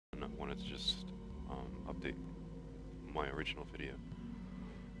and I wanted to just update my original video.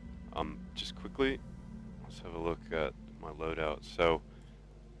 Just quickly, let's have a look at my loadout. So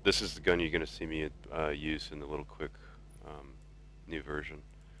this is the gun you're going to see me use in the little quick new version.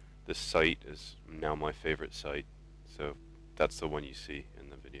 This sight is now my favorite sight, so that's the one you see in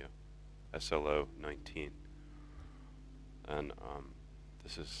the video, SLO 19. And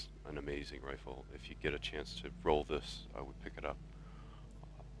this is an amazing rifle. If you get a chance to roll this, I would pick it up.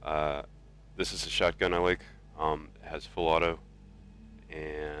 This is a shotgun I like. It has full auto,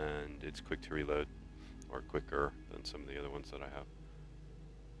 and it's quick to reload, or quicker than some of the other ones that I have.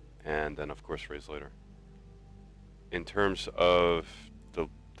 And then of course raise later. In terms of the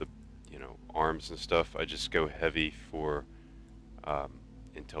arms and stuff, I just go heavy for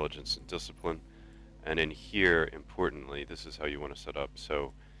intelligence and discipline. And in here, importantly, this is how you want to set up.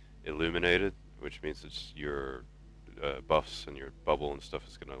 So illuminated, which means it's your buffs and your bubble and stuff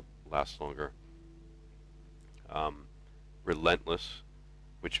is going to last longer. Relentless,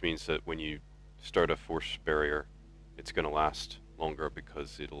 which means that when you start a force barrier, it's going to last longer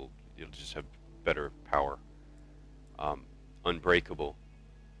because it'll just have better power. Unbreakable.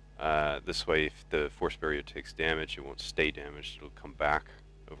 This way, if the force barrier takes damage, it won't stay damaged. It'll come back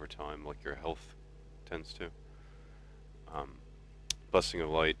over time, like your health tends to. Busting of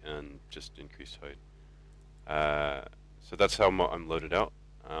light and just increased height. So that's how I'm loaded out.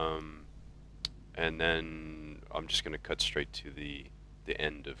 And then I'm just going to cut straight to the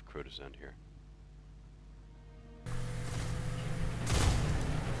end of Crota's End here.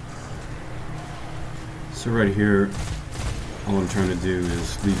 So right here, all I'm trying to do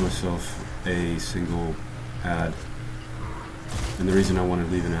is leave myself a single ad. And the reason I want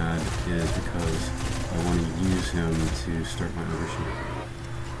to leave an ad is because I want to use him to start my overshoot.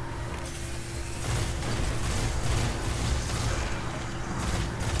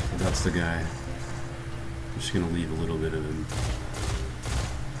 That's the guy. I'm just going to leave a little bit of him.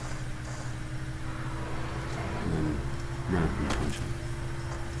 And then run up and punch him.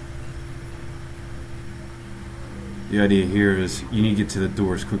 The idea here is you need to get to the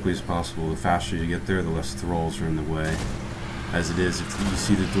door as quickly as possible. The faster you get there, the less thralls are in the way. As it is, if you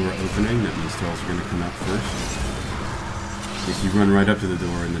see the door opening, that means thralls are going to come out first. If you run right up to the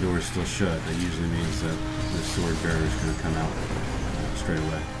door and the door is still shut, that usually means that the sword bearer is going to come out straight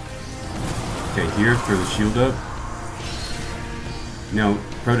away. Okay, here, throw the shield up. Now,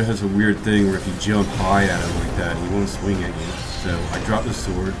 Crota has a weird thing where if you jump high at him like that, he won't swing at you. So I drop the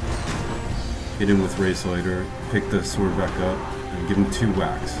sword, hit him with Raise Lighter, pick the sword back up, and give him 2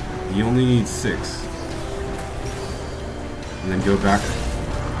 whacks. He only needs 6. And then go back.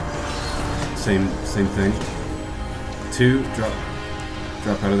 Same thing. 2, drop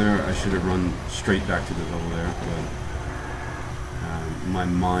out of there. I should have run straight back to the level there, but my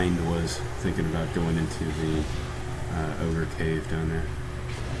mind was thinking about going into the ogre cave down there.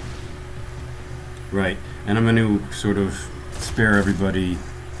 Right, and I'm going to sort of spare everybody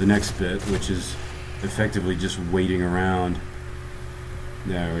the next bit, which is effectively just waiting around.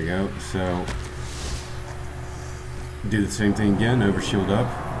 There we go. So do the same thing again, overshield up.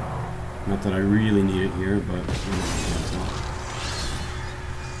 Not that I really need it here, but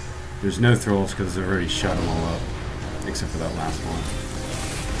there's no thralls because I've already shot them all up, except for that last one.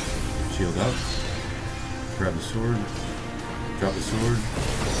 Shield up, grab the sword, drop the sword,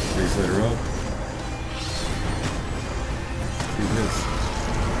 Raise Lighter up, 2 hits.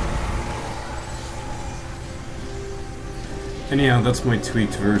 Anyhow, that's my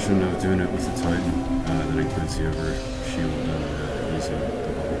tweaked version of doing it with the Titan that includes the overshield and using the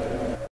bubble.